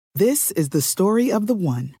This is the story of the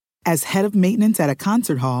one. As head of maintenance at a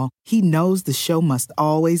concert hall, he knows the show must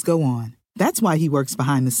always go on. That's why he works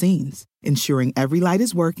behind the scenes, ensuring every light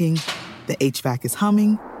is working, the HVAC is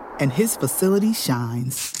humming, and his facility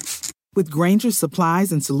shines. With Grainger's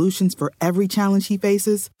supplies and solutions for every challenge he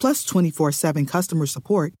faces, plus 24/7 customer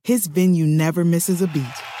support, his venue never misses a beat.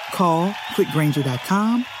 Call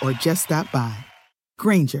quickgrainger.com or just stop by.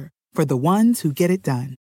 Grainger, for the ones who get it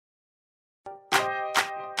done.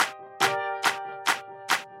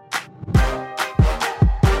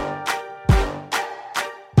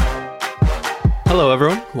 Hello,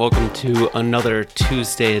 everyone. Welcome to another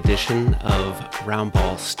Tuesday edition of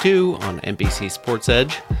Roundball Stew on NBC Sports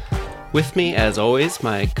Edge. With me, as always,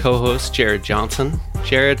 my co-host, Jared Johnson.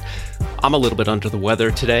 Jared, I'm a little bit under the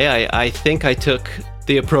weather today. I think I took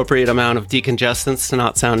the appropriate amount of decongestants to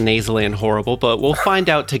not sound nasally and horrible, but we'll find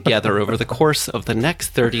out together over the course of the next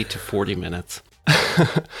 30 to 40 minutes.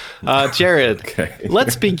 Jared, okay.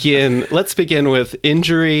 Let's begin with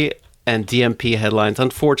injury and DNP headlines.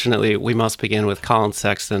 Unfortunately, we must begin with Collin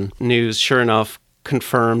Sexton. News, sure enough,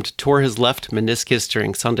 confirmed, tore his left meniscus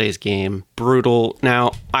during Sunday's game. Brutal.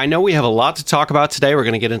 Now, I know we have a lot to talk about today. We're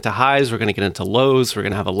going to get into highs, we're going to get into lows, we're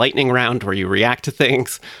going to have a lightning round where you react to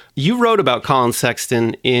things. You wrote about Collin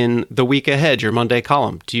Sexton in The Week Ahead, your Monday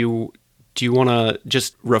column. Do you want to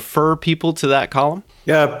just refer people to that column?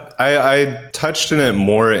 Yeah, I touched in it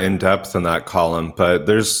more in depth in that column, but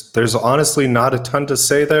there's honestly not a ton to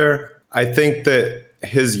say there. I think that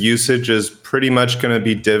his usage is pretty much going to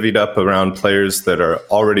be divvied up around players that are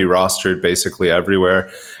already rostered basically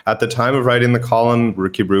everywhere. At the time of writing the column,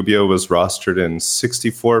 Ricky Rubio was rostered in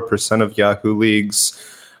 64% of Yahoo leagues.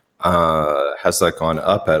 Has that gone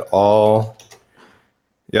up at all?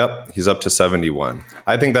 Yep, he's up to 71.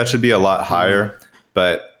 I think that should be a lot higher,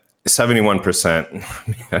 but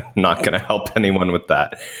 71%, not going to help anyone with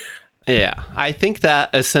that. Yeah, I think that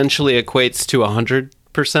essentially equates to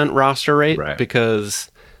 100% roster rate, right?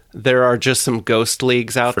 Because there are just some ghost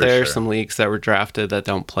leagues out there, some leagues that were drafted that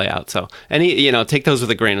don't play out. So take those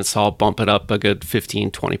with a grain of salt, bump it up a good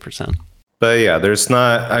 15-20%. But yeah,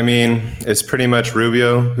 it's pretty much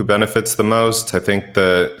Rubio who benefits the most. I think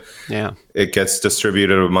that it gets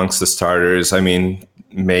distributed amongst the starters. I mean,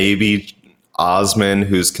 maybe Osman,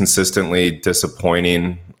 who's consistently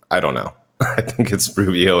disappointing. I don't know. I think it's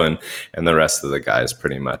Rubio and the rest of the guys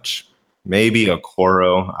pretty much. Maybe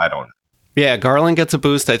Okoro. I don't know. Yeah, Garland gets a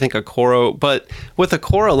boost. I think Okoro. But with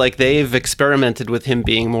Okoro, they've experimented with him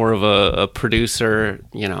being more of a producer,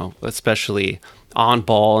 especially on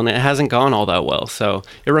ball, and it hasn't gone all that well. So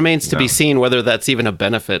it remains to be seen whether that's even a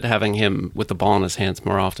benefit, having him with the ball in his hands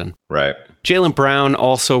more often. Right. Jaylen Brown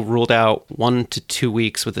also ruled out 1 to 2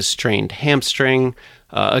 weeks with a strained hamstring.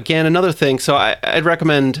 Again, another thing. So I'd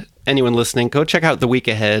recommend anyone listening, go check out The Week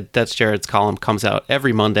Ahead. That's Jared's column. Comes out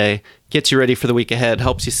every Monday. Gets you ready for the week ahead.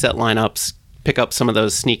 Helps you set lineups. Pick up some of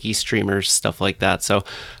those sneaky streamers, stuff like that. So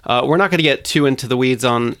we're not going to get too into the weeds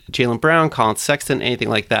on Jaylen Brown, Collin Sexton, anything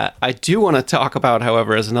like that. I do want to talk about,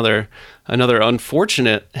 however, as another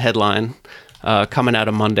unfortunate headline coming out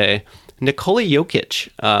of Monday, Nikola Jokic.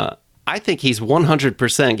 I think he's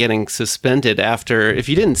 100% getting suspended after, if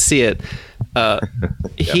you didn't see it,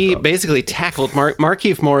 he basically tackled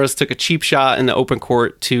Markieff Morris, took a cheap shot in the open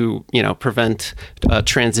court to, prevent a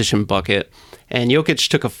transition bucket. And Jokic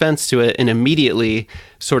took offense to it and immediately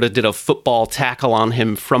sort of did a football tackle on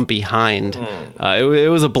him from behind. It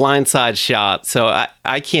was a blindside shot, so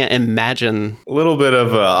I can't imagine. A little bit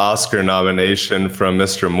of an Oscar nomination from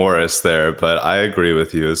Mr. Morris there, but I agree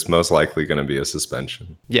with you. It's most likely going to be a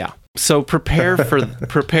suspension. Yeah. So prepare for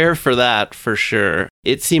that for sure.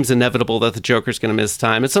 It seems inevitable that the Joker's going to miss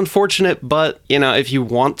time. It's unfortunate, but if you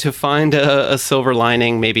want to find a silver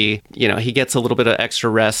lining, maybe he gets a little bit of extra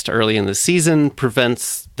rest early in the season,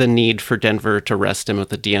 prevents the need for Denver to rest him with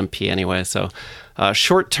the DNP anyway. So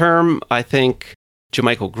short term, I think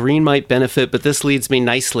JaMychal Green might benefit, but this leads me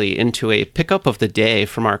nicely into a pickup of the day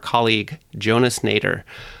from our colleague Jonas Nader,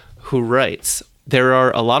 who writes, there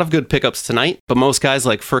are a lot of good pickups tonight, but most guys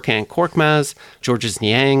like Furkan Korkmaz, Georges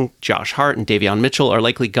Niang, Josh Hart, and Davion Mitchell are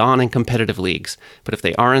likely gone in competitive leagues. But if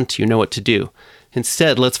they aren't, you know what to do.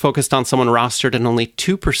 Instead, let's focus on someone rostered in only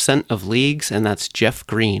 2% of leagues, and that's Jeff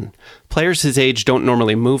Green. Players his age don't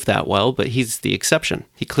normally move that well, but he's the exception.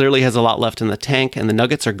 He clearly has a lot left in the tank, and the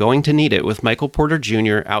Nuggets are going to need it with Michael Porter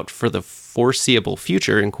Jr. out for the foreseeable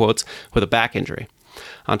future, in quotes, with a back injury.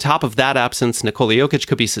 On top of that absence, Nikola Jokic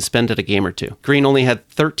could be suspended a game or two. Green only had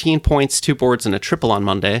 13 points, 2 boards, and a triple on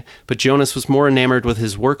Monday, but Jonas was more enamored with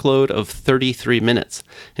his workload of 33 minutes.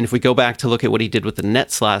 And if we go back to look at what he did with the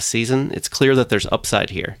Nets last season, it's clear that there's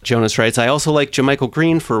upside here. Jonas writes, I also like JaMychal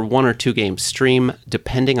Green for 1 or 2 game stream,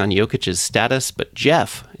 depending on Jokic's status, but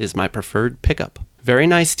Jeff is my preferred pickup. Very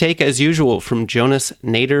nice take as usual from Jonas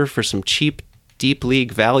Nader for some cheap deep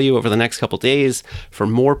league value over the next couple days. For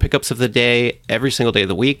more pickups of the day, every single day of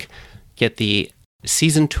the week, get the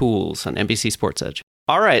season tools on NBC Sports Edge.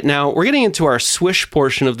 All right, now we're getting into our swish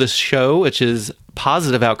portion of this show, which is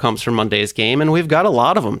positive outcomes from Monday's game, and we've got a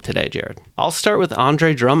lot of them today, Jared. I'll start with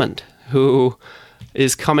Andre Drummond, who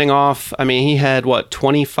is coming off, he had,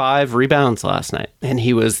 25 rebounds last night. And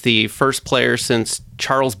he was the first player since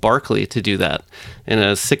Charles Barkley to do that in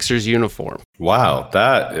a Sixers uniform. Wow,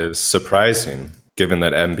 that is surprising, given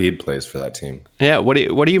that Embiid plays for that team. Yeah, what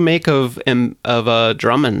do you make of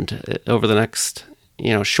Drummond over the next,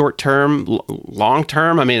 short term, long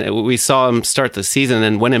term? We saw him start the season,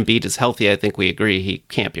 and when Embiid is healthy, I think we agree he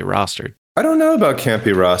can't be rostered. I don't know about can't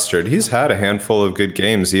be rostered. He's had a handful of good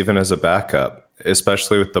games, even as a backup,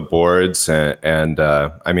 especially with the boards. And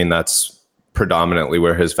that's predominantly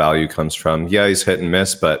where his value comes from. Yeah, he's hit and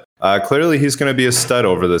miss, but clearly he's going to be a stud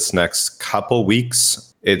over this next couple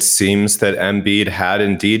weeks. It seems that Embiid had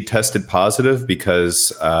indeed tested positive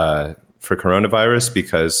for coronavirus,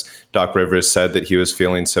 because Doc Rivers said that he was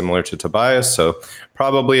feeling similar to Tobias. So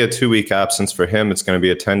probably a 2-week absence for him. It's going to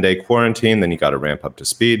be a 10-day quarantine. Then you got to ramp up to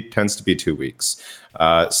speed. Tends to be 2 weeks.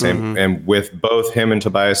 Same. And with both him and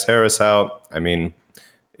Tobias Harris out,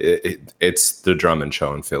 it's the Drummond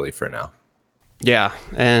show in Philly for now. Yeah,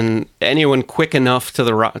 and anyone quick enough to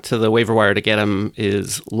the waiver wire to get him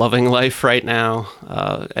is loving life right now.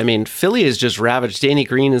 Philly is just ravaged. Danny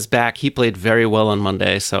Green is back. He played very well on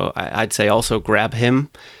Monday, so I'd say also grab him.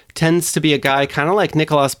 Tends to be a guy kind of like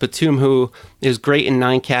Nicolas Batum, who is great in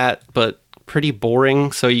 9-cat, but pretty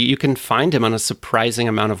boring. So you can find him on a surprising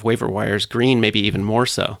amount of waiver wires. Green maybe even more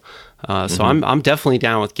so. So I'm definitely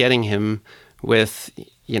down with getting him with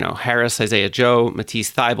Harris, Isaiah Joe, Matisse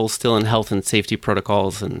Thybulle still in health and safety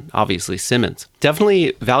protocols, and obviously Simmons.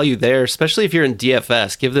 Definitely value there, especially if you're in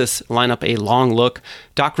DFS. Give this lineup a long look.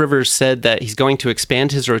 Doc Rivers said that he's going to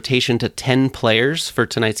expand his rotation to 10 players for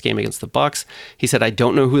tonight's game against the Bucks. He said, I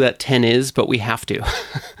don't know who that 10 is, but we have to.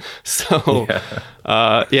 So,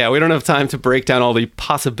 we don't have time to break down all the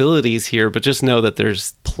possibilities here, but just know that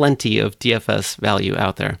there's plenty of DFS value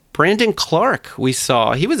out there. Brandon Clark, we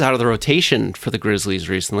saw, he was out of the rotation for the Grizzlies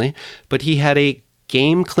recently, but he had a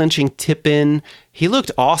game-clinching tip-in. He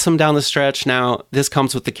looked awesome down the stretch. Now, this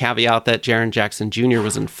comes with the caveat that Jaren Jackson Jr.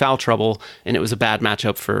 was in foul trouble, and it was a bad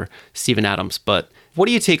matchup for Steven Adams. But what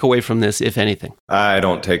do you take away from this, if anything? I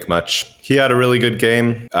don't take much. He had a really good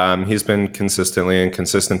game. He's been consistently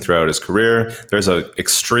inconsistent throughout his career. There's an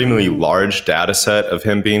extremely large data set of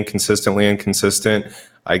him being consistently inconsistent.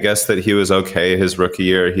 I guess that he was okay his rookie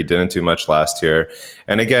year. He didn't do much last year.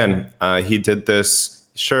 And again, he did this.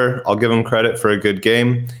 Sure, I'll give him credit for a good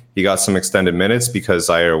game. He got some extended minutes because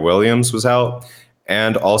Zaire Williams was out,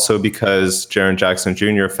 and also because Jaren Jackson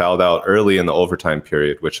Jr. fouled out early in the overtime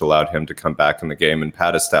period, which allowed him to come back in the game and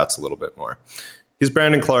pad his stats a little bit more. He's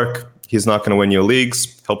Brandon Clark. He's not going to win you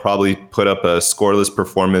leagues. He'll probably put up a scoreless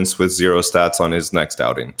performance with 0 stats on his next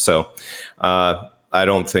outing. So I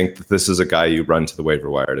don't think that this is a guy you run to the waiver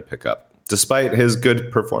wire to pick up, despite his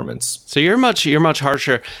good performance. So you're much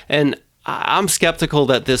harsher, and I'm skeptical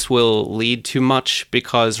that this will lead to much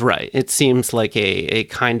because, right, it seems like a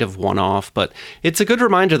kind of one-off, but it's a good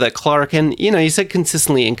reminder that Clark, and, you said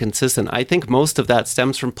consistently inconsistent. I think most of that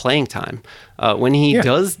stems from playing time. When he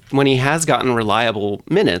has gotten reliable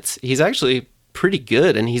minutes, he's actually pretty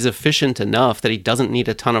good, and he's efficient enough that he doesn't need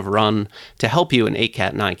a ton of run to help you in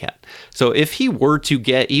 8-cat, 9-cat. So if he were to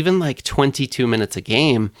get even like 22 minutes a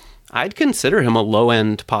game, I'd consider him a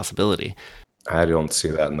low-end possibility. I don't see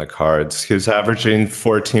that in the cards. He was averaging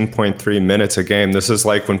 14.3 minutes a game. This is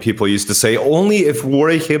like when people used to say, only if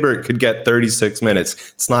Roy Hibbert could get 36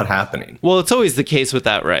 minutes. It's not happening. Well, it's always the case with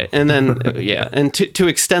that, right? And then, and to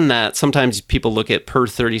extend that, sometimes people look at per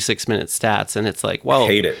 36-minute stats, and it's like, well,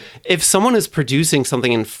 hate it. If someone is producing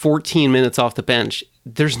something in 14 minutes off the bench,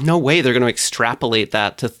 there's no way they're going to extrapolate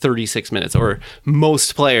that to 36 minutes, or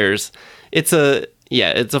most players. It's a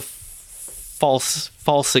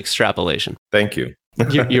false extrapolation. Thank you.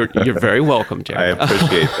 You're very welcome, Jared. I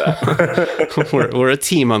appreciate that. we're a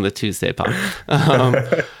team on the Tuesday pod.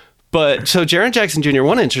 But so Jaren Jackson Jr.,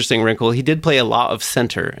 one interesting wrinkle, he did play a lot of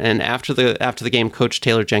center. And after the game, Coach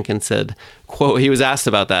Taylor Jenkins said, quote, he was asked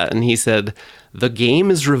about that, and he said, "The game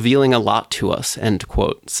is revealing a lot to us," end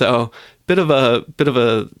quote. So bit of a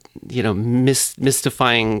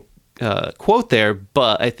mystifying quote there,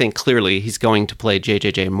 but I think clearly he's going to play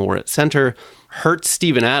JJJ more at center. Hurts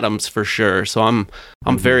Steven Adams for sure. So I'm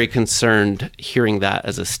very concerned hearing that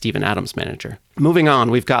as a Steven Adams manager. Moving on,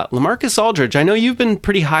 we've got LaMarcus Aldridge. I know you've been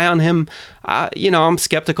pretty high on him. I'm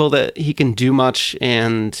skeptical that he can do much,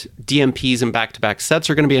 and DMPs and back-to-back sets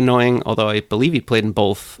are going to be annoying, although I believe he played in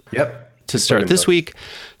both to start this week.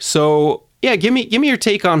 So yeah, give me your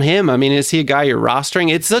take on him. I mean, is he a guy you're rostering?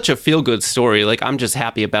 It's such a feel-good story. Like, I'm just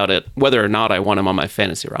happy about it, whether or not I want him on my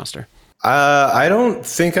fantasy roster. I don't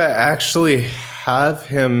think I actually have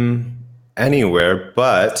him anywhere,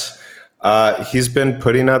 but he's been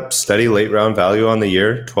putting up steady late round value on the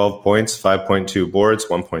year. 12 points, 5.2 boards,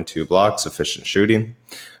 1.2 blocks, efficient shooting,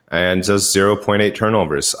 and just 0.8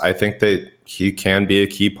 turnovers. I think that he can be a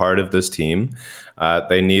key part of this team.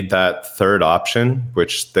 They need that third option,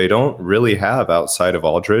 which they don't really have outside of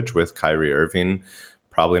Aldridge, with Kyrie Irving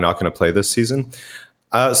probably not going to play this season.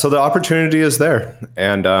 So the opportunity is there,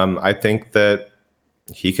 and I think that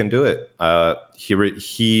he can do it.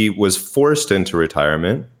 He was forced into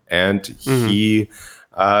retirement, and he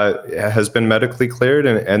has been medically cleared,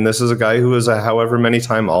 and this is a guy who is a however many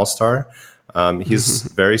time All-Star. He's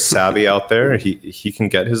very savvy out there. He can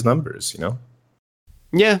get his numbers,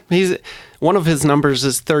 Yeah, one of his numbers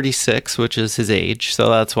is 36, which is his age, so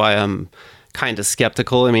that's why I'm kind of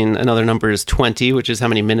skeptical. I mean, another number is 20, which is how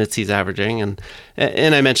many minutes he's averaging, and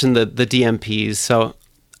I mentioned the DMPs, so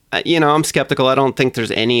I'm skeptical. I don't think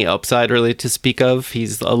there's any upside really to speak of.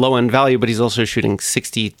 He's a low end value, but he's also shooting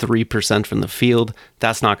 63% from the field.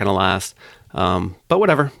 That's not going to last. But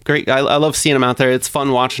whatever, great. I love seeing him out there. It's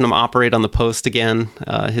fun watching him operate on the post again.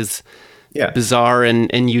 His bizarre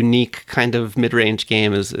and unique kind of mid-range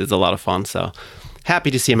game is a lot of fun. So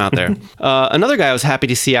happy to see him out there. Another guy I was happy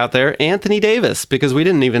to see out there, Anthony Davis, because we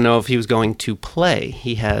didn't even know if he was going to play.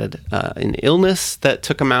 He had an illness that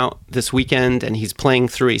took him out this weekend, and he's playing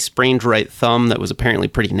through a sprained right thumb that was apparently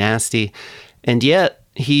pretty nasty. And yet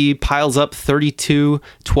he piles up 32,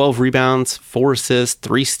 12 rebounds, 4 assists,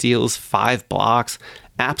 3 steals, 5 blocks.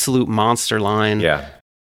 Absolute monster line. Yeah.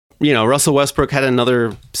 Russell Westbrook had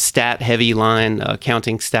another stat-heavy line,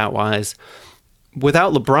 counting stat-wise.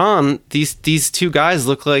 Without LeBron, these two guys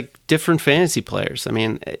look like different fantasy players. I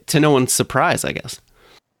mean, to no one's surprise, I guess.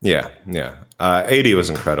 Yeah. AD was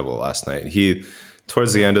incredible last night. He,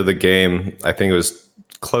 towards the end of the game, I think it was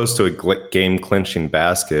close to a game-clinching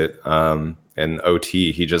basket. And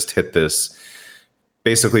OT, he just hit this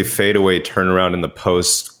basically fadeaway turnaround in the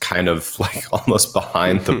post, kind of like almost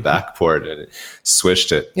behind the backboard, and it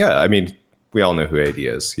swished it. Yeah, I mean, we all know who AD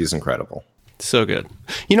is. He's incredible. So good.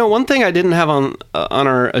 One thing I didn't have on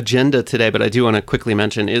our agenda today, but I do want to quickly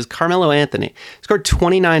mention, is Carmelo Anthony. He scored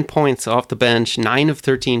 29 points off the bench, 9 of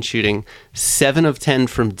 13 shooting, 7 of 10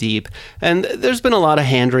 from deep. And there's been a lot of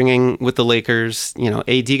hand-wringing with the Lakers.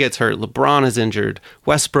 AD gets hurt, LeBron is injured,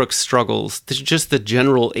 Westbrook struggles. Just the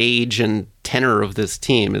general age and tenor of this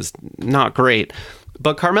team is not great.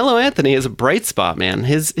 But Carmelo Anthony is a bright spot, man.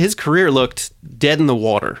 His career looked dead in the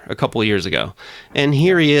water a couple of years ago. And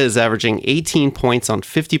here he is averaging 18 points on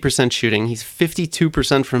 50% shooting. He's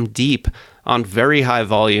 52% from deep on very high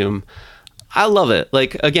volume. I love it.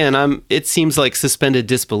 Like, again, it seems like suspended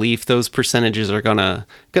disbelief. Those percentages are gonna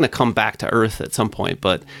come back to earth at some point,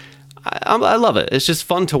 but I love it. It's just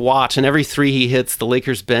fun to watch, and every 3 he hits, the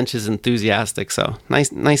Lakers bench is enthusiastic. So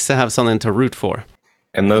nice to have something to root for.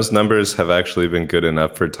 And those numbers have actually been good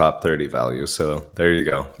enough for top 30 value. So there you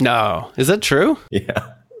go. No. Is that true?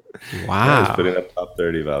 Yeah. Wow. Yeah, he's putting up top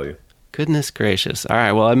 30 value. Goodness gracious. All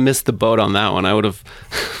right. Well, I missed the boat on that one. I would have,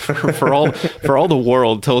 for all the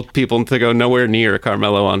world, told people to go nowhere near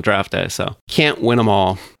Carmelo on draft day. So can't win them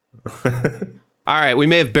all. All right. We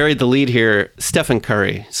may have buried the lead here. Stephen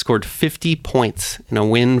Curry scored 50 points in a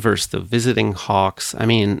win versus the visiting Hawks. I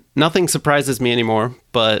mean, nothing surprises me anymore,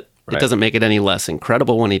 but it doesn't make it any less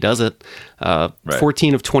incredible when he does it.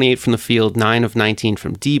 14 of 28 from the field, 9 of 19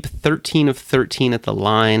 from deep, 13 of 13 at the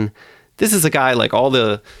line. This is a guy, like, all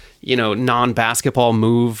the, non-basketball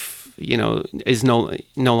move, is no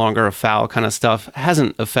longer a foul kind of stuff.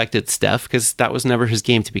 Hasn't affected Steph because that was never his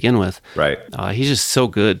game to begin with. Right. He's just so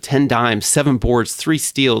good. 10 dimes, 7 boards, 3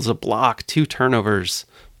 steals, a block, 2 turnovers.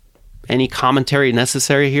 Any commentary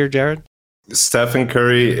necessary here, Jared? Stephen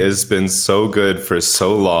Curry has been so good for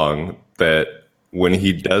so long that when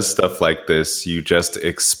he does stuff like this, you just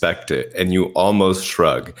expect it and you almost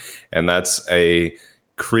shrug. And that's a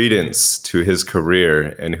credence to his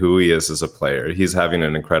career and who he is as a player. He's having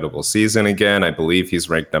an incredible season again. I believe he's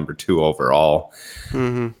ranked number 2 overall.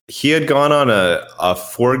 He had gone on a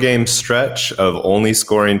 4-game stretch of only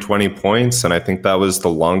scoring 20 points, and I think that was the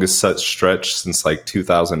longest such stretch since like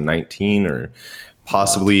 2019 or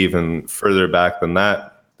possibly even further back than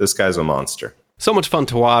that. This guy's a monster. So much fun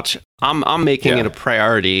to watch. I'm making it a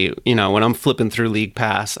priority. You know, when I'm flipping through League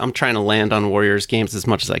Pass, I'm trying to land on Warriors games as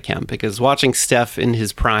much as I can because watching Steph in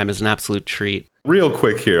his prime is an absolute treat. Real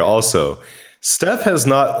quick here also, Steph has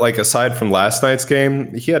not, like, aside from last night's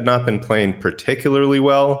game, he had not been playing particularly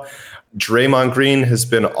well. Draymond Green has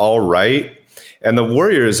been all right. And the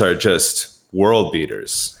Warriors are just world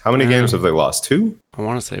beaters. How many games have they lost? 2? I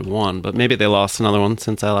want to say 1, but maybe they lost another one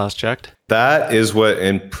since I last checked. That is what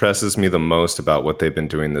impresses me the most about what they've been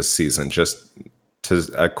doing this season. Just to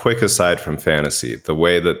a quick aside from fantasy, the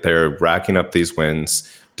way that they're racking up these wins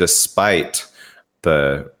despite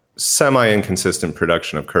the semi-inconsistent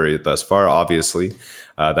production of Curry thus far. Obviously,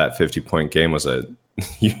 that 50-point game was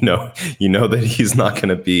you know that he's not going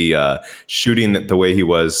to be shooting the way he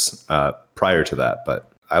was prior to that, but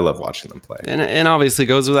I love watching them play. And obviously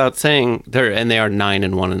goes without saying, they are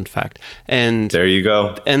 9-1 in fact. And there you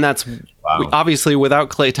go. And that's obviously without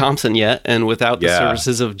Klay Thompson yet, and without the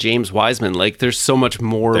services of James Wiseman. Like, there's so much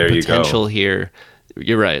more potential here.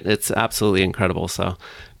 You're right. It's absolutely incredible. So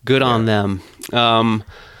good on them.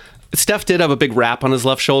 Steph did have a big wrap on his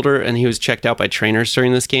left shoulder, and he was checked out by trainers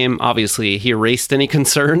during this game. Obviously, he erased any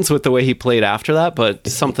concerns with the way he played after that, but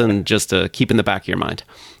something just to keep in the back of your mind.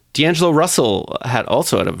 D'Angelo Russell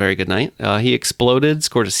also had a very good night. He exploded,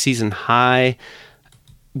 scored a season high.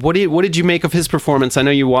 What did you make of his performance? I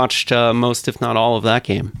know you watched most, if not all, of that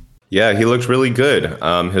game. Yeah, he looked really good.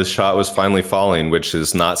 His shot was finally falling, which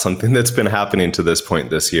is not something that's been happening to this point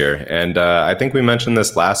this year. And I think we mentioned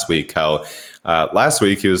this last week, how last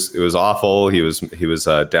week it was awful. He was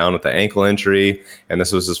down with the ankle injury, and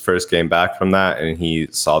this was his first game back from that, and he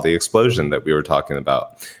saw the explosion that we were talking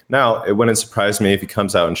about. Now, it wouldn't surprise me if he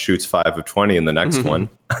comes out and shoots 5 of 20 in the next one.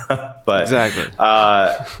 But exactly,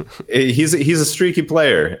 he's a streaky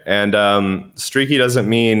player, and streaky doesn't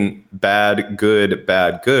mean bad,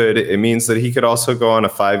 good. It means that he could also go on a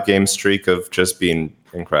 5-game streak of just being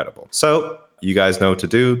incredible. So you guys know what to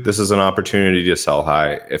do. This is an opportunity to sell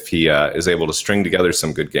high if he is able to string together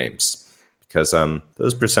some good games, because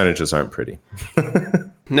those percentages aren't pretty.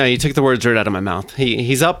 No, you took the words right out of my mouth.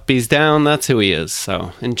 He's up, he's down. That's who he is.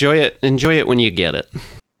 So enjoy it. Enjoy it when you get it.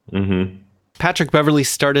 Mm-hmm. Patrick Beverley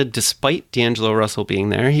started despite D'Angelo Russell being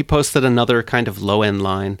there. He posted another kind of low-end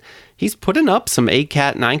line. He's putting up some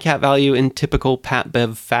 8-cat, 9-cat value in typical Pat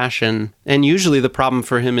Bev fashion. And usually the problem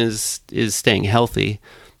for him is staying healthy.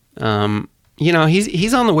 You know,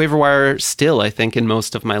 he's on the waiver wire still, I think, in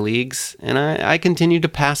most of my leagues, and I continue to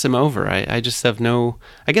pass him over. I just have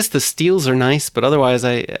I guess the steals are nice, but otherwise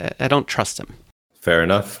I don't trust him. Fair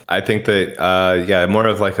enough. I think that, more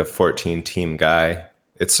of like a 14-team guy.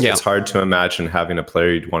 It's hard to imagine having a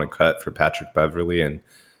player you'd want to cut for Patrick Beverley in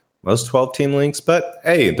most 12-team leagues, but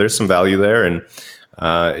hey, there's some value there,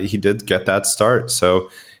 and he did get that start.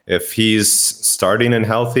 So if he's starting and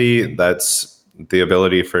healthy, that's the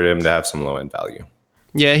ability for him to have some low-end value.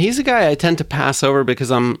 Yeah, he's a guy I tend to pass over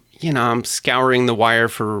because I'm scouring the wire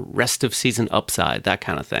for rest of season upside, that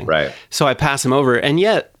kind of thing. Right. So I pass him over, and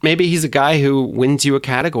yet maybe he's a guy who wins you a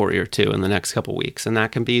category or two in the next couple weeks, and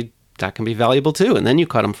that can be valuable too. And then you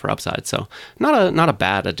cut him for upside. So not a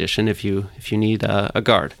bad addition if you need a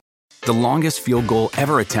guard. The longest field goal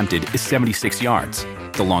ever attempted is 76 yards.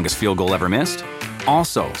 The longest field goal ever missed?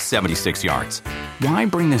 Also 76 yards. Why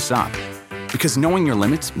bring this up? Because knowing your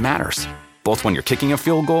limits matters, both when you're kicking a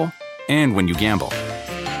field goal and when you gamble.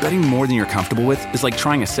 Betting more than you're comfortable with is like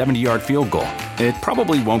trying a 70-yard field goal. It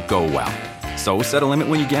probably won't go well. So set a limit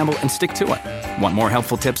when you gamble and stick to it. Want more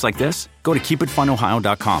helpful tips like this? Go to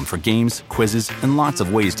keepitfunohio.com for games, quizzes, and lots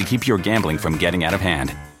of ways to keep your gambling from getting out of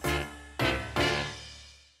hand.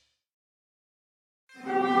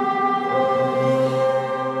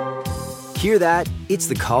 Hear that? It's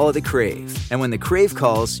the call of the Crave. And when the Crave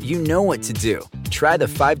calls, you know what to do. Try the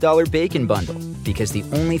 $5 Bacon Bundle, because the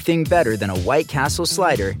only thing better than a White Castle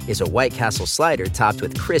slider is a White Castle slider topped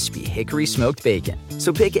with crispy hickory smoked bacon.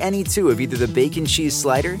 So pick any two of either the Bacon Cheese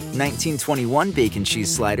Slider, 1921 Bacon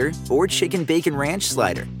Cheese Slider, or Chicken Bacon Ranch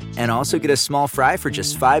Slider. And also get a small fry for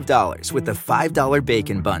just $5 with the $5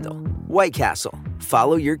 Bacon Bundle. White Castle.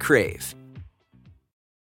 Follow your Crave.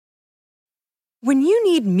 When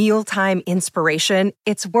you need mealtime inspiration,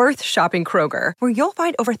 it's worth shopping Kroger, where you'll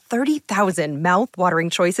find over 30,000 mouth-watering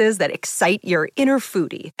choices that excite your inner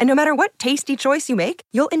foodie. And no matter what tasty choice you make,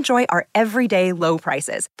 you'll enjoy our everyday low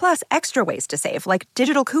prices, plus extra ways to save, like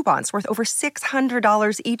digital coupons worth over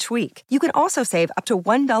 $600 each week. You can also save up to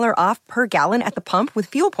 $1 off per gallon at the pump with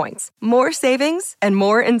fuel points. More savings and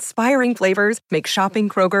more inspiring flavors make shopping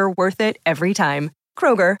Kroger worth it every time.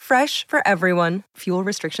 Kroger, fresh for everyone. Fuel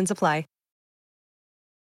restrictions apply.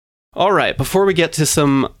 All right, before we get to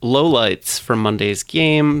some lowlights from Monday's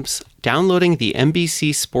games, downloading the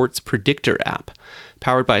NBC Sports Predictor app.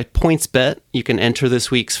 Powered by PointsBet, you can enter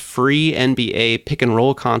this week's free NBA pick and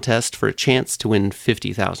roll contest for a chance to win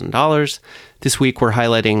 $50,000. This week, we're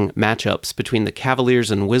highlighting matchups between the Cavaliers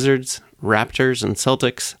and Wizards, Raptors and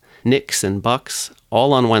Celtics, Knicks and Bucks,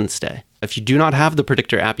 all on Wednesday. If you do not have the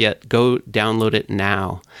Predictor app yet, go download it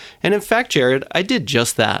now. And in fact, Jared, I did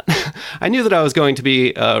just that. I knew that I was going to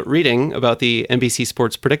be reading about the NBC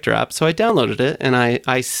Sports Predictor app, so I downloaded it and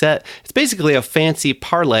I set, it's basically a fancy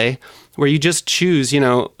parlay where you just choose,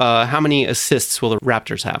 how many assists will the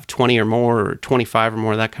Raptors have, 20 or more, or 25 or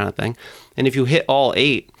more, that kind of thing. And if you hit all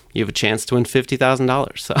 8, you have a chance to win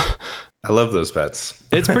 $50,000. So I love those bets.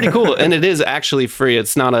 It's pretty cool, and it is actually free.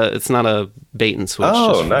 It's not a bait and switch.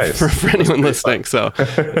 Oh, nice. For anyone listening. So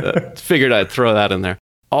figured I'd throw that in there.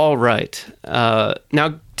 All right.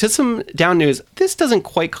 Now to some down news. This doesn't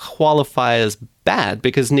quite qualify as bad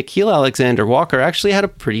because Nickeil Alexander-Walker actually had a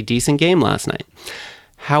pretty decent game last night.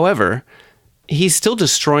 However, he's still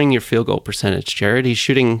destroying your field goal percentage, Jared. He's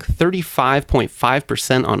shooting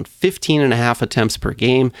 35.5% on 15.5 attempts per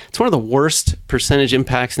game. It's one of the worst percentage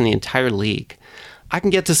impacts in the entire league. I can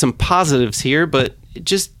get to some positives here, but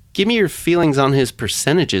just give me your feelings on his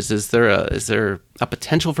percentages. Is there a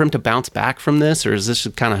potential for him to bounce back from this, or is this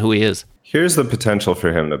kind of who he is? Here's the potential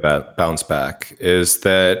for him to bounce back is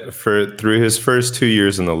that through his first 2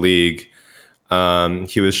 years in the league,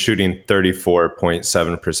 he was shooting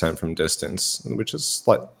 34.7% from distance, which is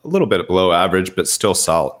like a little bit below average, but still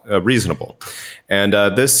solid, reasonable. And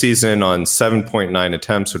this season on 7.9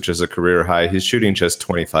 attempts, which is a career high, he's shooting just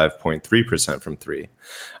 25.3% from three.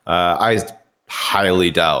 I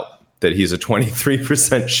highly doubt that he's a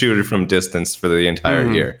 23% shooter from distance for the entire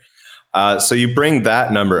year. So you bring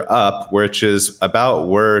that number up, which is about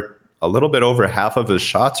where a little bit over half of his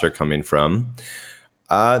shots are coming from.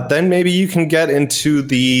 Then maybe you can get into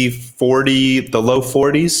the low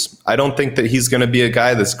 40s. I don't think that he's going to be a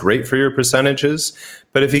guy that's great for your percentages,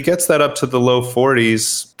 but if he gets that up to the low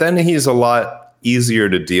 40s, then he's a lot easier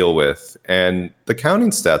to deal with. And the counting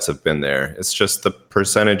stats have been there. It's just the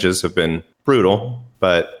percentages have been brutal,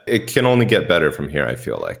 but it can only get better from here, I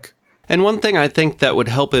feel like. And one thing I think that would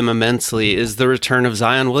help him immensely is the return of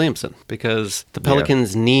Zion Williamson, because the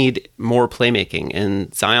Pelicans need more playmaking.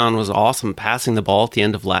 And Zion was awesome passing the ball at the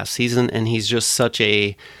end of last season, and he has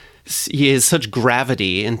such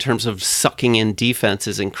gravity in terms of sucking in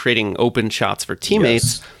defenses and creating open shots for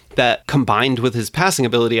teammates. Yes. That combined with his passing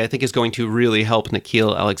ability, I think is going to really help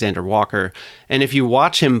Nickeil Alexander-Walker. And if you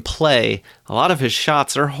watch him play, a lot of his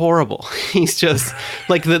shots are horrible. He's just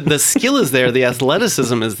like the skill is there, the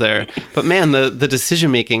athleticism is there, but man, the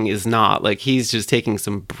decision-making is not. Like he's just taking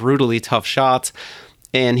some brutally tough shots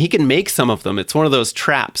and he can make some of them. It's one of those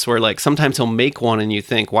traps where like sometimes he'll make one and you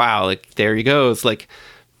think, wow, like there he goes. Like,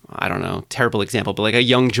 I don't know, terrible example, but like a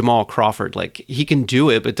young Jamal Crawford, like he can do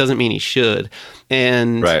it, but it doesn't mean he should.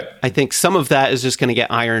 And right. I think some of that is just going to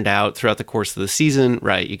get ironed out throughout the course of the season.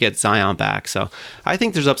 Right. You get Zion back. So I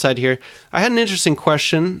think there's upside here. I had an interesting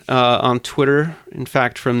question on Twitter, in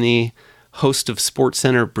fact, from the host of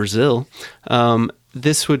SportsCenter Brazil.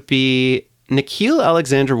 This would be Nickeil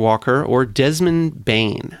Alexander-Walker or Desmond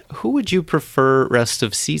Bane. Who would you prefer rest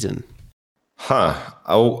of season? I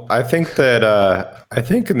think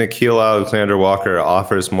Nickeil Alexander-Walker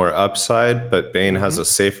offers more upside, but Bane has a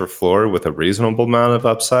safer floor with a reasonable amount of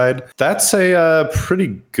upside. That's a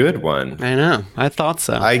pretty good one. I know. I thought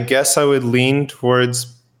so. I guess I would lean towards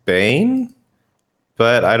Bane,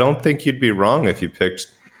 but I don't think you'd be wrong if you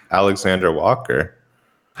picked Alexander-Walker.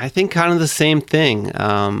 I think kind of the same thing.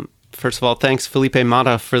 First of all, thanks, Felipe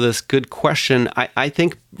Mata, for this good question. I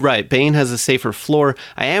think, right, Bane has a safer floor.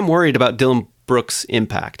 I am worried about Dillon Brooks'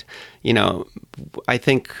 impact. You know, I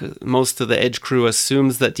think most of the Edge crew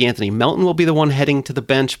assumes that DeAnthony Melton will be the one heading to the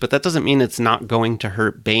bench, but that doesn't mean it's not going to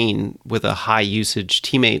hurt Bane with a high-usage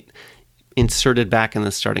teammate inserted back in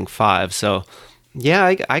the starting five. So,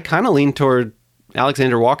 yeah, I kind of lean toward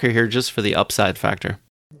Alexander-Walker here just for the upside factor.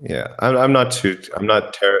 Yeah, I'm not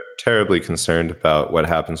terribly concerned about what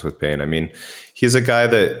happens with Bane. I mean, he's a guy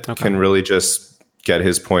that can really just get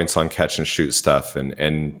his points on catch and shoot stuff,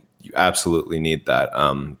 and you absolutely need that.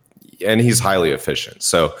 And he's highly efficient.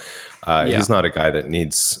 So he's not a guy that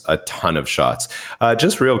needs a ton of shots.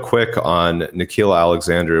 Just real quick on Nickeil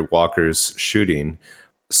Alexander-Walker's shooting.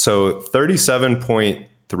 So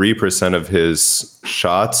 37.3% of his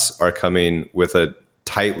shots are coming with a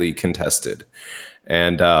tightly contested,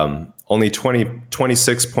 and only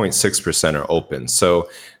 26.6% are open. So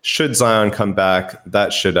should Zion come back,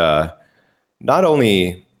 that should not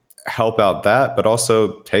only help out that, but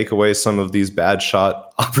also take away some of these bad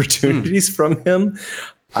shot opportunities from him.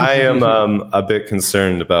 I am a bit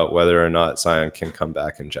concerned about whether or not Zion can come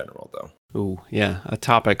back in general, though. Ooh, yeah, a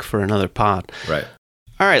topic for another pod. Right.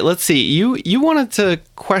 All right, let's see. You wanted to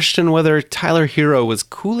question whether Tyler Hero was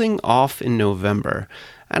cooling off in November.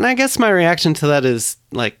 And I guess my reaction to that is,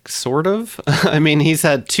 like, sort of. I mean, he's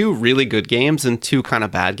had 2 really good games and 2 kind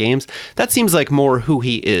of bad games. That seems like more who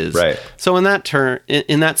he is. Right. So in that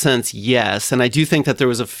sense, yes. And I do think that there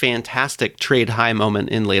was a fantastic trade high moment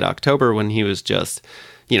in late October when he was just,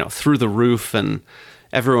 through the roof, and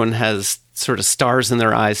everyone has sort of stars in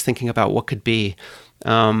their eyes thinking about what could be.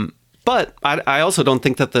 But I also don't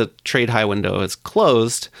think that the trade high window is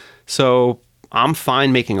closed. So I'm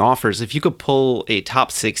fine making offers. If you could pull a top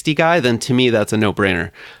 60 guy, then to me, that's a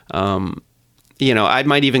no-brainer. I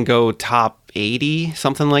might even go top 80,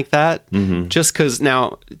 something like that. Mm-hmm. Just because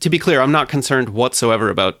now, to be clear, I'm not concerned whatsoever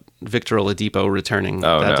about Victor Oladipo returning.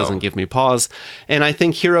 Doesn't give me pause. And I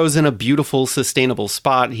think Hero's in a beautiful, sustainable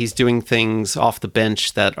spot. He's doing things off the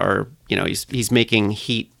bench that are, he's making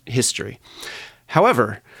Heat history.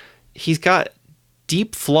 However, he's got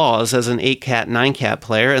deep flaws as an 8-cat, 9-cat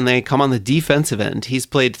player, and they come on the defensive end. He's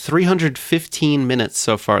played 315 minutes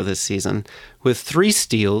so far this season with 3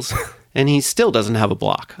 steals, and he still doesn't have a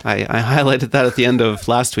block. I highlighted that at the end of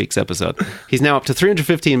last week's episode. He's now up to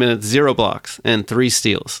 315 minutes, 0 blocks, and 3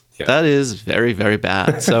 steals. Yeah. That is very, very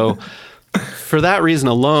bad. So for that reason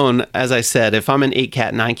alone, as I said, if I'm an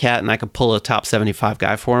 8-cat, 9-cat, and I could pull a top 75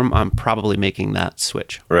 guy for him, I'm probably making that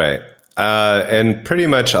switch. Right. And pretty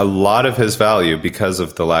much a lot of his value, because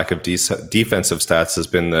of the lack of defensive stats, has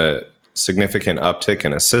been the significant uptick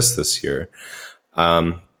in assists this year.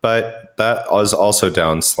 But that was also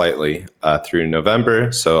down slightly through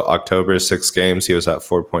November. So October, 6 games, he was at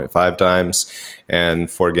 4.5 dimes.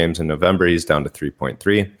 And 4 games in November, he's down to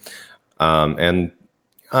 3.3.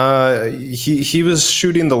 He was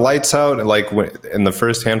shooting the lights out like in the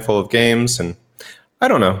first handful of games. And I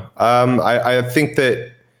don't know. I think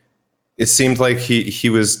that it seemed like he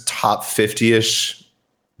was top 50-ish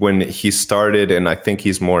when he started, and I think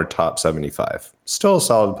he's more top 75. Still a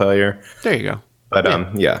solid player. There you go. But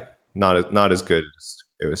not as good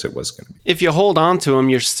as it was going to be. If you hold on to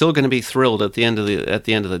him, you're still going to be thrilled at the end of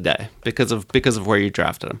the day because of where you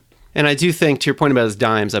drafted him. And I do think, to your point about his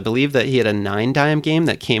dimes, I believe that he had a 9-dime game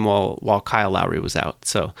that came while Kyle Lowry was out.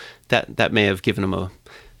 So that may have given him a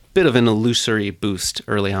bit of an illusory boost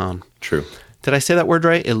early on. True. Did I say that word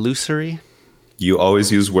right? Illusory? You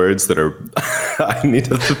always use words that are I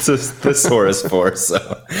need a thesaurus for. So,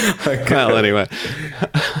 well, anyway.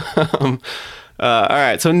 All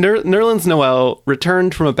right. So Nerlens Noel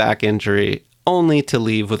returned from a back injury only to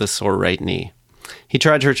leave with a sore right knee. He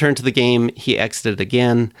tried to return to the game. He exited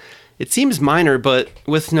again. It seems minor, but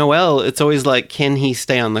with Noel, it's always like, can he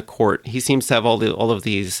stay on the court? He seems to have all of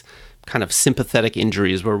these kind of sympathetic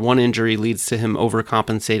injuries where one injury leads to him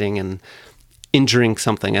overcompensating and injuring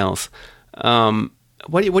something else.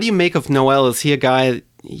 What do you make of Noel? Is he a guy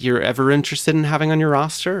you're ever interested in having on your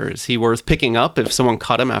roster, or is he worth picking up if someone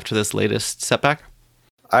cut him after this latest setback?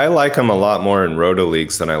 I like him a lot more in roto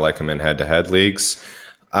leagues than I like him in head-to-head leagues.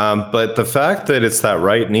 But the fact that it's that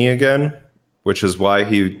right knee again, which is why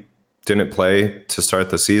he didn't play to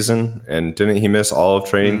start the season, and didn't he miss all of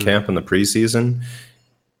training camp in the preseason,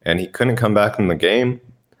 and he couldn't come back in the game,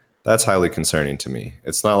 that's highly concerning to me.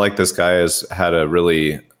 It's not like this guy has had a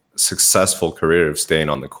really successful career of staying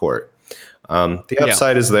on the court. The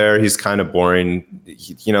upside is there. He's kind of boring.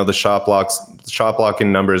 The shot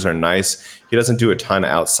blocking numbers are nice. He doesn't do a ton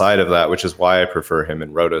outside of that, which is why I prefer him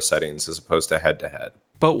in roto settings as opposed to head to head.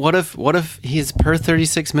 But what if his per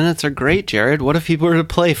 36 minutes are great, Jared? What if he were to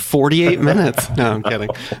play 48 minutes? No, I'm kidding.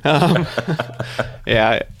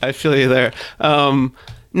 Yeah, I feel you there.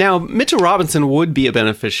 Now, Mitchell Robinson would be a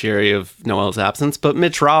beneficiary of Noel's absence, but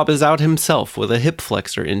Mitch Rob is out himself with a hip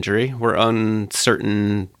flexor injury. We're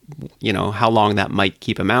uncertain, how long that might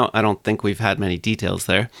keep him out. I don't think we've had many details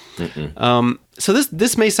there. So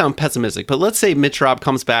this may sound pessimistic, but let's say Mitch Rob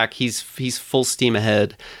comes back. He's full steam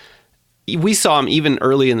ahead. we saw him even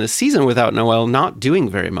early in the season without Noel not doing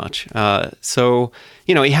very much. So,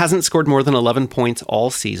 he hasn't scored more than 11 points all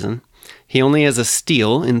season. He only has a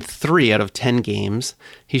steal in 3 out of 10 games.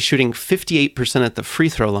 He's shooting 58% at the free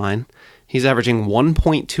throw line. He's averaging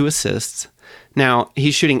 1.2 assists. Now,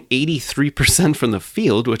 he's shooting 83% from the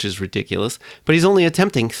field, which is ridiculous, but he's only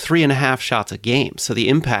attempting 3.5 shots a game. So the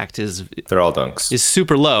impact is... They're all dunks. ...is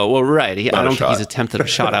super low. Well, right. I don't think he's attempted a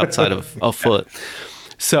shot outside of a foot.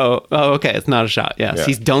 So, okay, it's not a shot. Yes, yeah.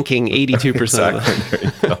 He's dunking 82% exactly.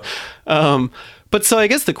 of it. But so I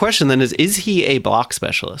guess the question then is he a block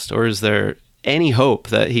specialist, or is there any hope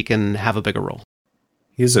that he can have a bigger role?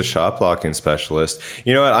 He's a shot blocking specialist.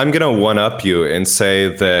 You know what? I'm going to one-up you and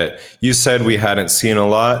say that you said we hadn't seen a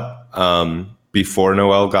lot before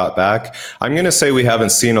Noel got back. I'm going to say we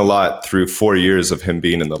haven't seen a lot through 4 years of him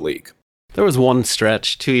being in the league. There was one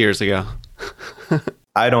stretch 2 years ago.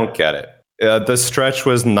 I don't get it. The stretch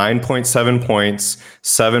was 9.7 points,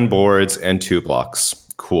 7 boards, and 2 blocks.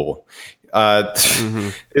 Cool.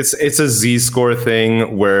 It's a Z-score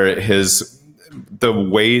thing where the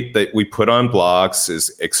weight that we put on blocks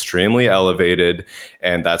is extremely elevated,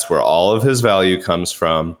 and that's where all of his value comes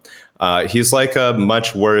from. He's like a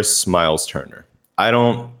much worse Miles Turner. I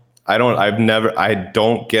don't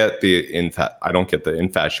get the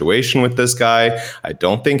infatuation with this guy. I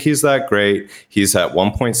don't think he's that great. He's at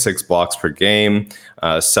 1.6 blocks per game,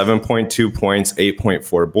 7.2 points,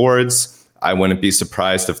 8.4 boards. I wouldn't be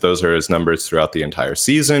surprised if those are his numbers throughout the entire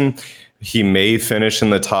season. He may finish in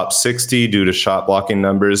the top 60 due to shot blocking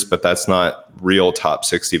numbers, but that's not real top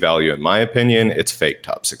 60 value in my opinion. It's fake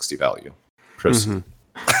top 60 value.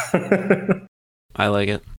 I like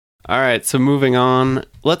it. All right, so moving on.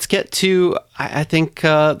 Let's get to, I think,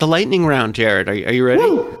 the lightning round, Jared. Are you ready?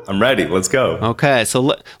 Woo! I'm ready. Let's go. Okay,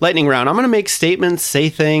 so lightning round. I'm going to make statements, say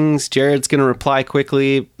things. Jared's going to reply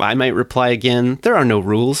quickly. I might reply again. There are no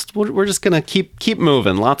rules. We're just going to keep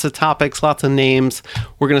moving. Lots of topics, lots of names.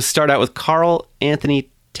 We're going to start out with Karl Anthony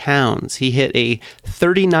Towns. He hit a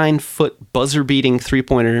 39-foot buzzer-beating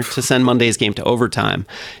three-pointer to send Monday's game to overtime.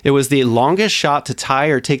 It was the longest shot to tie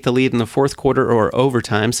or take the lead in the fourth quarter or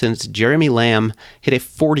overtime since Jeremy Lamb hit a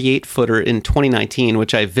 48-footer in 2019,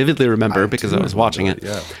 which I vividly remember because I was watching it.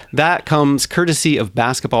 Yeah. That comes courtesy of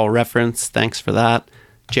Basketball Reference. Thanks for that.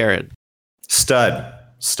 Jared. Stud,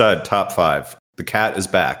 top 5. The cat is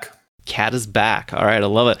back. Cat is back. All right, I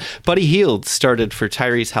love it. Buddy Hield started for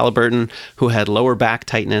Tyrese Halliburton, who had lower back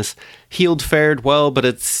tightness. Hield fared well, but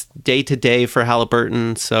it's day-to-day for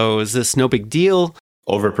Halliburton, so is this no big deal?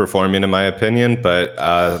 Overperforming, in my opinion, but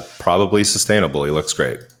probably sustainable. He looks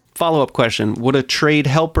great. Follow-up question. Would a trade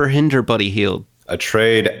help or hinder Buddy Hield? A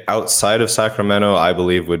trade outside of Sacramento, I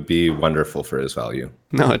believe, would be wonderful for his value.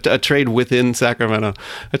 No, a trade within Sacramento.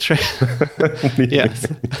 A trade.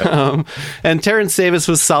 Yes. And Terrence Davis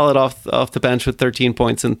was solid off the bench with 13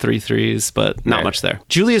 points and 3 threes, but not much there.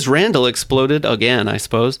 Julius Randle exploded again, I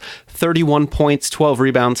suppose. 31 points, 12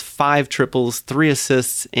 rebounds, 5 triples, 3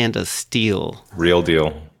 assists, and a steal. Real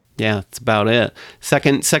deal. Yeah, that's about it.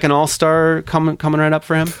 Second All-Star coming right up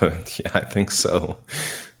for him? Yeah, I think so.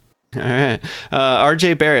 All right.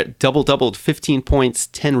 RJ Barrett doubled 15 points,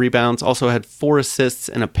 10 rebounds, also had 4 assists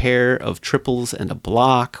and a pair of triples and a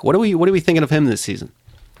block. What are we thinking of him this season?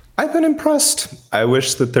 I've been impressed. I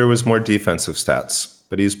wish that there was more defensive stats,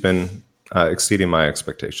 but he's been exceeding my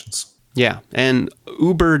expectations. Yeah, and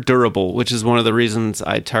uber durable, which is one of the reasons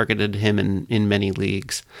I targeted him in many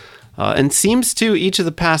leagues. And seems to, each of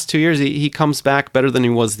the past 2 years, he comes back better than he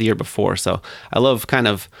was the year before. So I love kind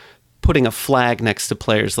of putting a flag next to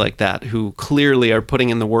players like that who clearly are putting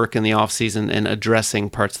in the work in the offseason and addressing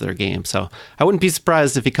parts of their game. So I wouldn't be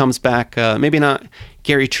surprised if he comes back, maybe not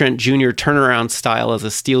Gary Trent Jr. turnaround style as a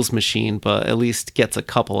steals machine, but at least gets a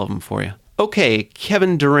couple of them for you. Okay,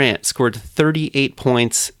 Kevin Durant scored 38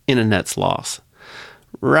 points in a Nets loss.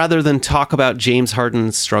 Rather than talk about James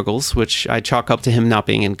Harden's struggles, which I chalk up to him not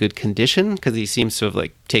being in good condition because he seems to have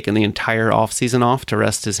taken the entire offseason off to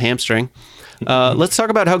rest his hamstring, let's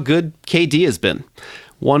talk about how good KD has been.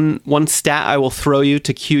 One stat I will throw you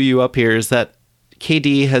to cue you up here is that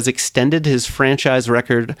KD has extended his franchise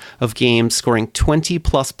record of games scoring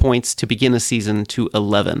 20-plus points to begin a season to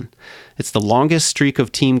 11. It's the longest streak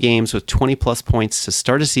of team games with 20-plus points to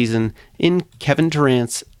start a season in Kevin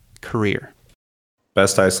Durant's career.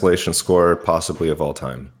 Best isolation scorer possibly of all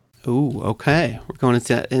time. Ooh, okay. We're going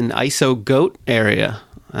into an ISO GOAT area.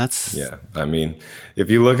 Yeah, I mean, if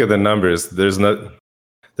you look at the numbers, there's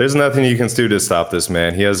nothing you can do to stop this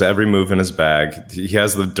man. He has every move in his bag. He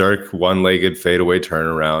has the Dirk one-legged fadeaway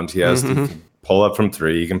turnaround. He has pull up from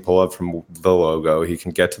three. He can pull up from the logo. He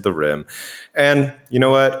can get to the rim. And you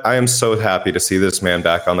know what? I am so happy to see this man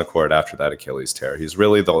back on the court after that Achilles tear. He's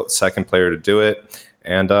really the second player to do it.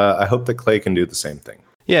 And I hope that Klay can do the same thing.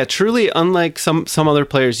 Yeah, truly, unlike some other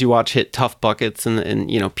players you watch hit tough buckets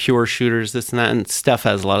and pure shooters, this and that, and Steph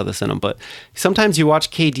has a lot of this in him. But sometimes you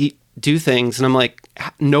watch KD do things, and I'm like,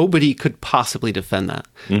 nobody could possibly defend that.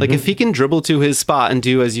 Mm-hmm. Like, if he can dribble to his spot and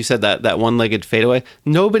do, as you said, that one-legged fadeaway,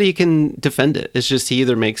 nobody can defend it. It's just he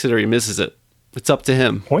either makes it or he misses it. It's up to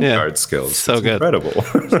him. Point guard skills. So it's good.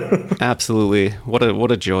 Incredible. Absolutely.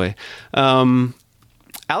 What a joy.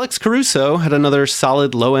 Alex Caruso had another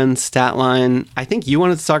solid low-end stat line. I think you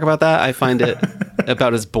wanted to talk about that. I find it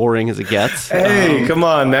about as boring as it gets. Hey, come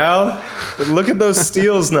on now. Look at those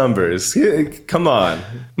steals numbers. Come on.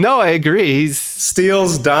 No, I agree. He's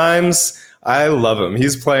steals, dimes. I love him.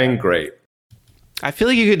 He's playing great. I feel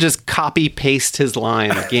like you could just copy-paste his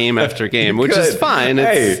line game after game, which is fine.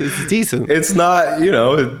 It's decent. It's not,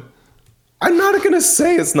 I'm not going to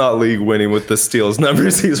say it's not league winning with the steals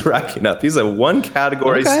numbers he's racking up. He's a one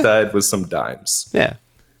category stud with some dimes. Yeah,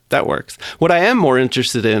 that works. What I am more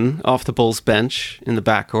interested in off the Bulls bench in the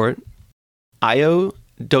backcourt, Ayo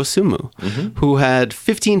Dosunmu, who had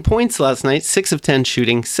 15 points last night, 6 of 10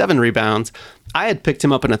 shooting, 7 rebounds. I had picked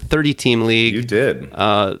him up in a 30-team league. You did.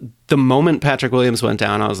 The moment Patrick Williams went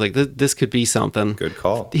down, I was like, this could be something. Good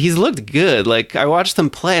call. He's looked good. Like, I watched them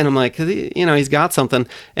play, and I'm like, he's got something.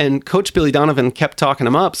 And Coach Billy Donovan kept talking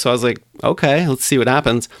him up, so I was like, okay, let's see what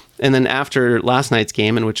happens. And then after last night's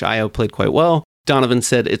game, in which Ayo played quite well, Donovan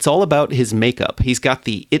said, it's all about his makeup. He's got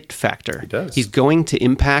the it factor. He does. He's going to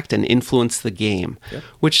impact and influence the game,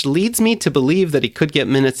 which leads me to believe that he could get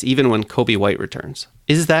minutes even when Kobe White returns.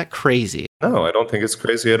 Is that crazy? No, I don't think it's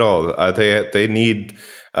crazy at all. They need,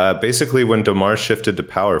 basically when DeMar shifted to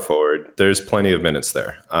power forward, there's plenty of minutes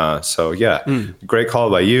there. Great call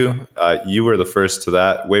by you. You were the first to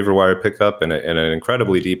that waiver wire pickup in an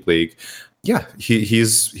incredibly deep league. Yeah,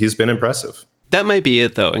 he's been impressive. That might be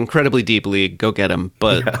it, though. Incredibly deep league. Go get him.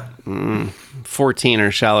 But 14 or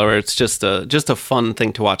shallower, it's just a fun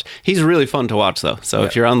thing to watch. He's really fun to watch, though. So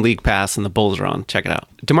if you're on League Pass and the Bulls are on, check it out.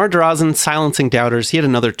 DeMar DeRozan silencing doubters. He had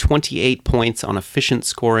another 28 points on efficient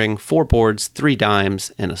scoring, 4 boards, 3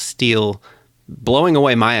 dimes, and a steal, blowing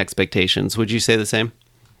away my expectations. Would you say the same?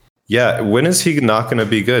 Yeah. When is he not going to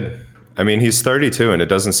be good? I mean, he's 32, and it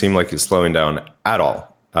doesn't seem like he's slowing down at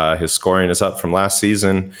all. His scoring is up from last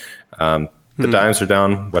season. The dimes are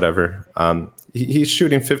down, whatever. He's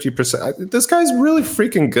shooting 50%. This guy's really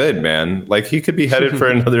freaking good, man. Like, he could be headed for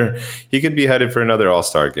another. He could be headed for another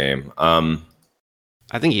All-Star game.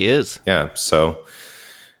 I think he is. Yeah. So,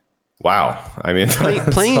 wow. I mean,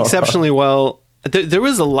 playing exceptionally well. There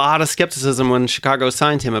was a lot of skepticism when Chicago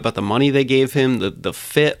signed him about the money they gave him, the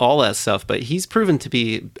fit, all that stuff. But he's proven to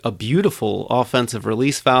be a beautiful offensive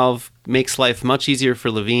release valve, makes life much easier for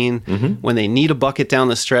Levine. When they need a bucket down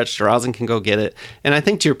the stretch, DeRozan can go get it. And I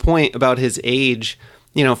think to your point about his age,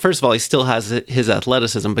 first of all, he still has his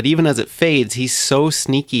athleticism, but even as it fades, he's so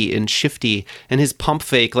sneaky and shifty. And his pump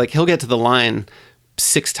fake, like, he'll get to the line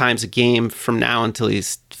 6 times a game from now until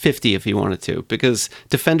he's 50 if he wanted to, because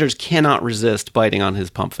defenders cannot resist biting on his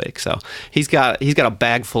pump fake. So he's got a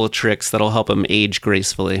bag full of tricks that'll help him age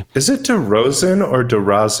gracefully. Is it DeRozan or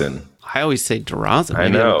DeRozan? I always say DeRozan. I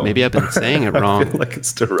know. Maybe I've been saying it wrong. I feel like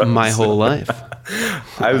it's DeRozan my whole life.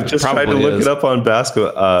 I've just tried to look it up on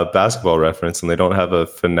Basketball Reference, and they don't have a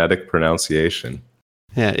phonetic pronunciation.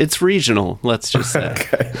 Yeah, it's regional, let's just say.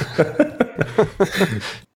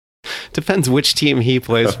 Depends which team he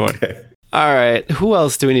plays for. All right, who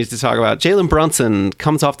else do we need to talk about? Jalen Brunson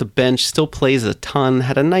comes off the bench, still plays a ton,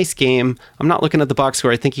 had a nice game. I'm not looking at the box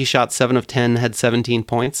score. I think he shot 7 of 10, had 17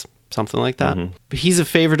 points, something like that. But he's a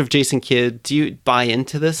favorite of Jason Kidd. Do you buy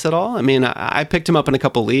into this at all? I mean, I picked him up in a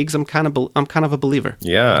couple leagues. I'm kind of a believer.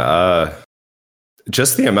 Yeah,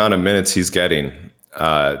 just the amount of minutes he's getting.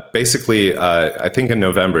 Basically, I think in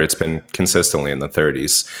November it's been consistently in the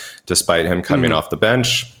 30s, despite him coming off the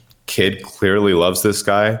bench. Kidd clearly loves this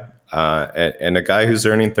guy, and a guy who's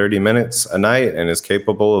earning 30 minutes a night and is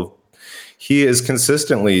capable of, he is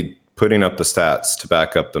consistently putting up the stats to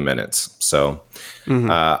back up the minutes. So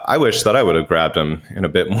I wish that I would have grabbed him in a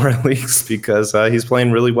bit more leagues because he's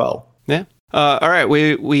playing really well. Yeah. All right,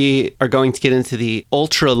 we are going to get into the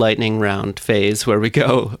ultra lightning round phase where we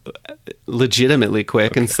go legitimately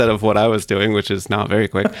quick instead of what I was doing, which is not very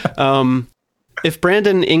quick. If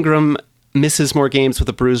Brandon Ingram misses more games with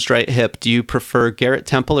a bruised right hip, do you prefer Garrett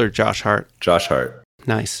Temple or Josh Hart? Josh Hart.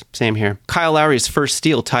 Nice. Same here. Kyle Lowry's first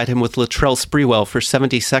steal tied him with Latrell Sprewell for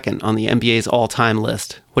 72nd on the NBA's all-time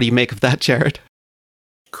list. What do you make of that, Jared?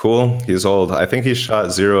 Cool. He's old. I think he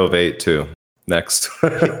shot 0 of 8 too. Next.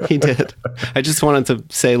 He did. I just wanted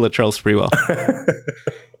to say Latrell Sprewell.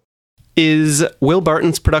 Is Will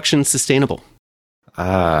Barton's production sustainable?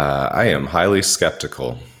 I am highly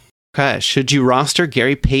skeptical. Okay. Should you roster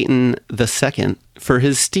Gary Payton II for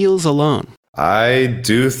his steals alone? I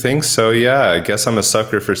do think so, yeah. I guess I'm a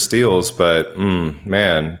sucker for steals, but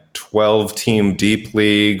man, 12-team deep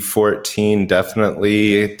league, 14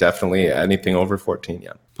 definitely anything over 14,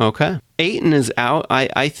 yeah. Okay. Ayton is out.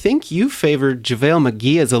 I think you favored JaVale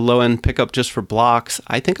McGee as a low-end pickup just for blocks.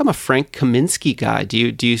 I think I'm a Frank Kaminsky guy. Do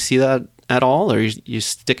you see that at all, or are you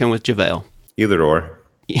sticking with JaVale? Either or.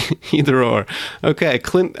 Either or. Okay,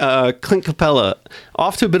 Clint Capella,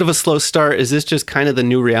 off to a bit of a slow start. Is this just kind of the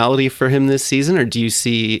new reality for him this season, or do you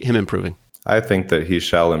see him improving? I think that he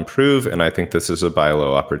shall improve, and I think this is a buy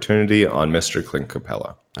low opportunity on Mr. Clint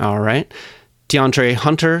Capella. All right. DeAndre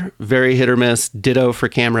Hunter, very hit or miss. Ditto for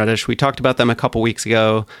Cam Reddish. We talked about them a couple weeks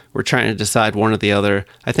ago. We're trying to decide one or the other.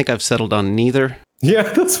 I think I've settled on neither. Yeah,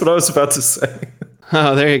 that's what I was about to say.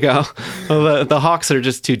 Oh, there you go. Well, the Hawks are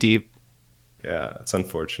just too deep. Yeah, it's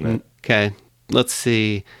unfortunate. Okay, let's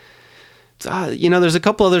see. There's a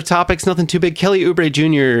couple other topics, nothing too big. Kelly Oubre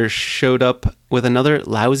Jr. showed up with another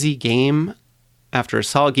lousy game after a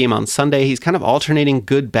solid game on Sunday. He's kind of alternating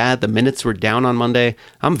good, bad. The minutes were down on Monday.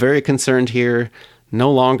 I'm very concerned here.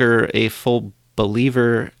 No longer a full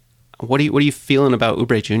believer. What are you feeling about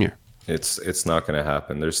Oubre Jr.? It's not going to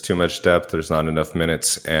happen. There's too much depth. There's not enough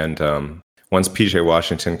minutes. And once PJ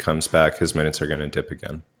Washington comes back, his minutes are going to dip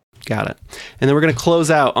again. Got it. And then we're going to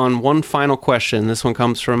close out on one final question. This one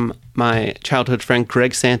comes from my childhood friend,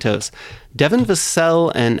 Greg Santos. Devin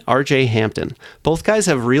Vassell and RJ Hampton. Both guys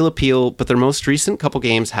have real appeal, but their most recent couple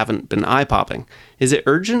games haven't been eye-popping. Is it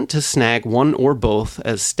urgent to snag one or both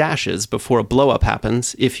as stashes before a blow-up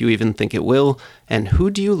happens, if you even think it will? And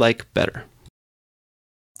who do you like better?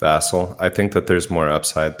 Vassell. I think that there's more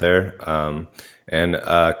upside there and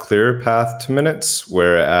a clearer path to minutes,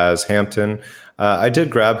 whereas Hampton... I did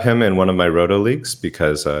grab him in one of my roto leagues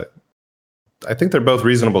because I think they're both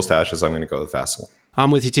reasonable stashes. I'm going to go with Vassell. I'm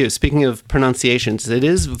with you too. Speaking of pronunciations, it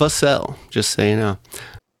is Vassell, just so you know.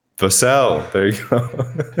 Vassell, there you go.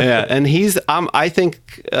 Yeah, and I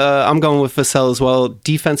think I'm going with Vassell as well.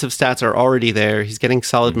 Defensive stats are already there. He's getting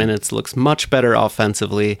solid minutes, looks much better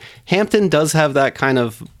offensively. Hampton does have that kind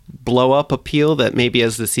of blow-up appeal that maybe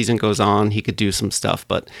as the season goes on, he could do some stuff,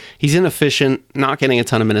 but he's inefficient, not getting a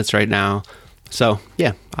ton of minutes right now. So,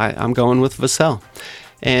 yeah, I'm going with Vassell.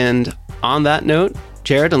 And on that note,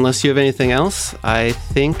 Jared, unless you have anything else, I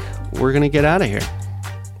think we're going to get out of here.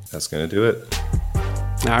 That's going to do it.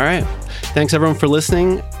 All right. Thanks, everyone, for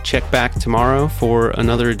listening. Check back tomorrow for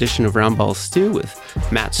another edition of Roundball Stew with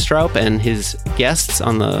Matt Stroup and his guests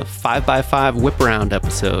on the 5x5 Whip Around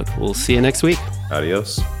episode. We'll see you next week.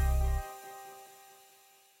 Adios.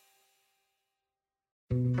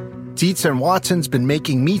 Dietz & Watson's been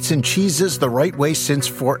making meats and cheeses the right way since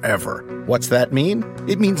forever. What's that mean?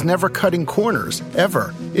 It means never cutting corners,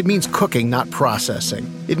 ever. It means cooking, not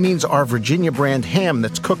processing. It means our Virginia brand ham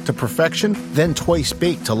that's cooked to perfection, then twice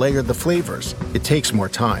baked to layer the flavors. It takes more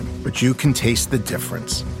time, but you can taste the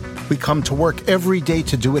difference. We come to work every day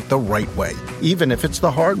to do it the right way, even if it's the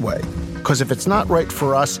hard way. Because if it's not right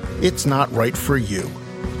for us, it's not right for you.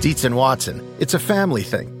 Dietz & Watson, it's a family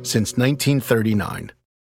thing since 1939.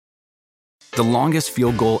 The longest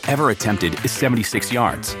field goal ever attempted is 76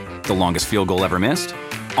 yards. The longest field goal ever missed?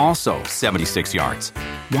 Also 76 yards.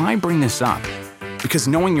 Why bring this up? Because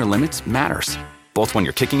knowing your limits matters, both when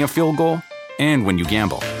you're kicking a field goal and when you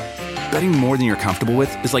gamble. Betting more than you're comfortable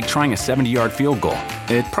with is like trying a 70-yard field goal.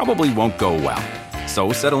 It probably won't go well.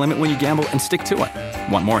 So set a limit when you gamble and stick to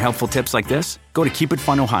it. Want more helpful tips like this? Go to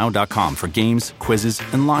keepitfunohio.com for games, quizzes,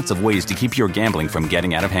 and lots of ways to keep your gambling from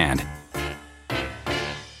getting out of hand.